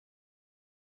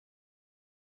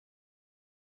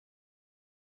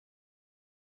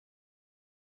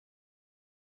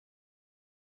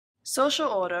Social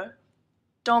order,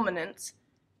 dominance,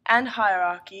 and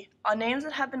hierarchy are names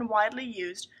that have been widely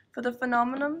used for the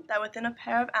phenomenon that within a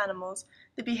pair of animals,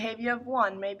 the behavior of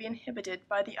one may be inhibited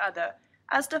by the other,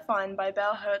 as defined by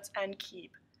Bell, Hertz, and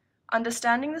Keeb.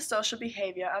 Understanding the social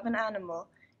behavior of an animal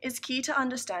is key to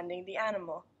understanding the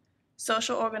animal.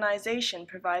 Social organization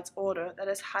provides order that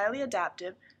is highly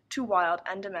adaptive to wild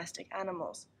and domestic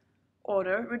animals.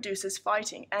 Order reduces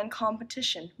fighting and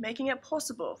competition, making it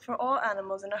possible for all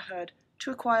animals in a herd to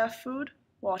acquire food,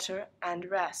 water, and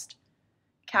rest.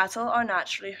 Cattle are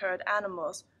naturally herd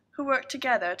animals who work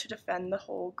together to defend the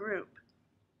whole group.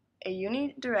 A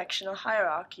unidirectional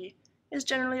hierarchy is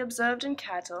generally observed in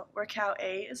cattle where cow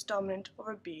A is dominant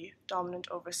over B, dominant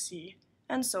over C,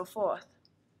 and so forth.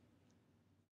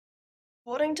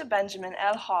 According to Benjamin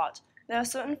L. Hart, there are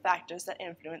certain factors that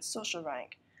influence social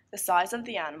rank. The size of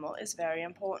the animal is very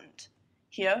important.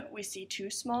 Here we see two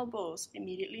small bulls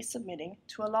immediately submitting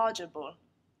to a larger bull.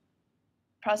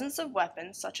 Presence of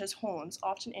weapons such as horns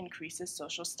often increases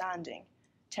social standing.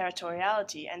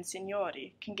 Territoriality and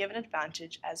seniority can give an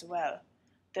advantage as well.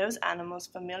 Those animals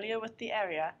familiar with the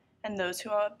area and those who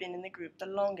have been in the group the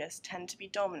longest tend to be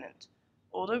dominant.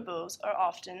 Older bulls are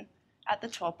often at the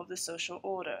top of the social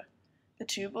order. The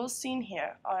two bulls seen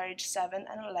here are aged 7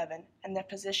 and 11, and their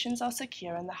positions are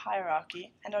secure in the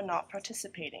hierarchy and are not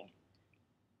participating.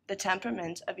 The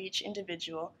temperament of each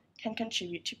individual can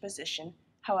contribute to position,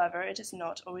 however, it is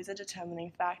not always a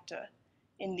determining factor.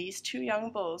 In these two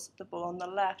young bulls, the bull on the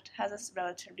left has a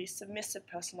relatively submissive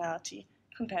personality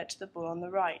compared to the bull on the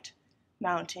right.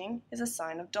 Mounting is a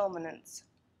sign of dominance.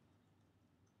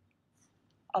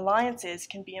 Alliances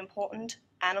can be important.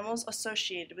 Animals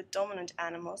associated with dominant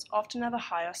animals often have a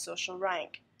higher social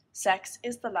rank. Sex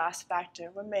is the last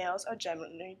factor, where males are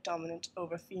generally dominant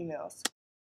over females.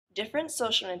 Different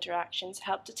social interactions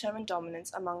help determine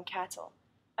dominance among cattle.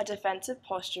 A defensive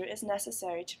posture is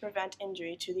necessary to prevent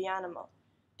injury to the animal.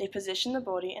 They position the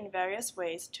body in various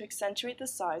ways to accentuate the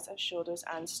size of shoulders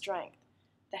and strength.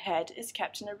 The head is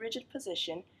kept in a rigid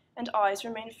position and eyes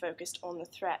remain focused on the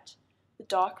threat. The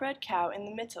dark red cow in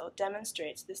the middle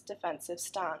demonstrates this defensive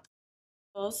stance.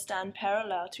 Bulls stand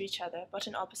parallel to each other but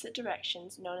in opposite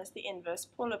directions, known as the inverse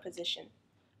polar position.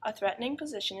 A threatening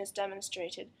position is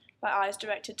demonstrated by eyes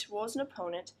directed towards an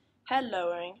opponent, head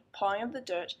lowering, pawing of the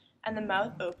dirt, and the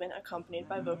mouth open accompanied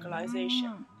by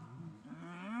vocalization.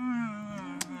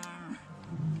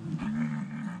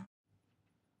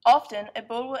 Often, a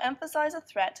bull will emphasize a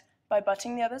threat by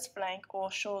butting the other's flank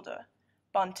or shoulder.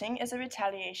 Bunting is a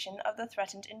retaliation of the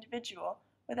threatened individual,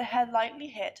 with the head lightly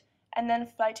hit, and then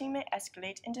fighting may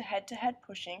escalate into head-to-head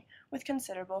pushing with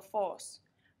considerable force.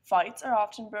 Fights are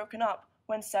often broken up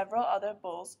when several other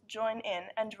bulls join in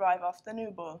and drive off the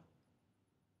new bull.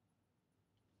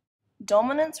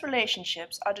 Dominance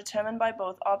relationships are determined by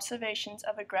both observations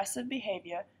of aggressive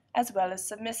behavior as well as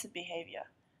submissive behavior.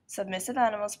 Submissive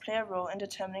animals play a role in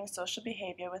determining social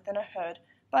behavior within a herd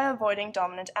by avoiding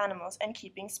dominant animals and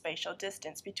keeping spatial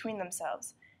distance between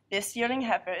themselves. This yearling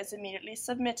heifer is immediately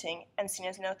submitting and seen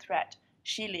as no threat.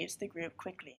 She leaves the group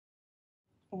quickly.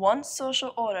 Once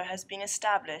social order has been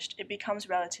established, it becomes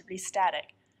relatively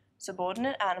static.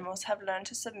 Subordinate animals have learned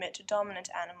to submit to dominant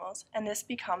animals, and this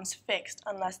becomes fixed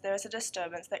unless there is a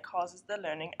disturbance that causes the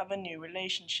learning of a new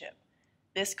relationship.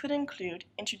 This could include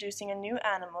introducing a new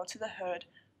animal to the herd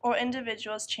or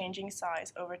individuals changing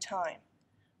size over time.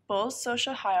 Bulls'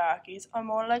 social hierarchies are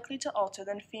more likely to alter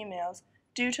than females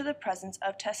due to the presence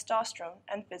of testosterone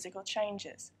and physical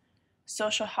changes.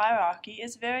 Social hierarchy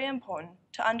is very important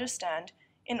to understand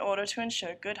in order to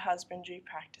ensure good husbandry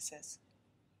practices.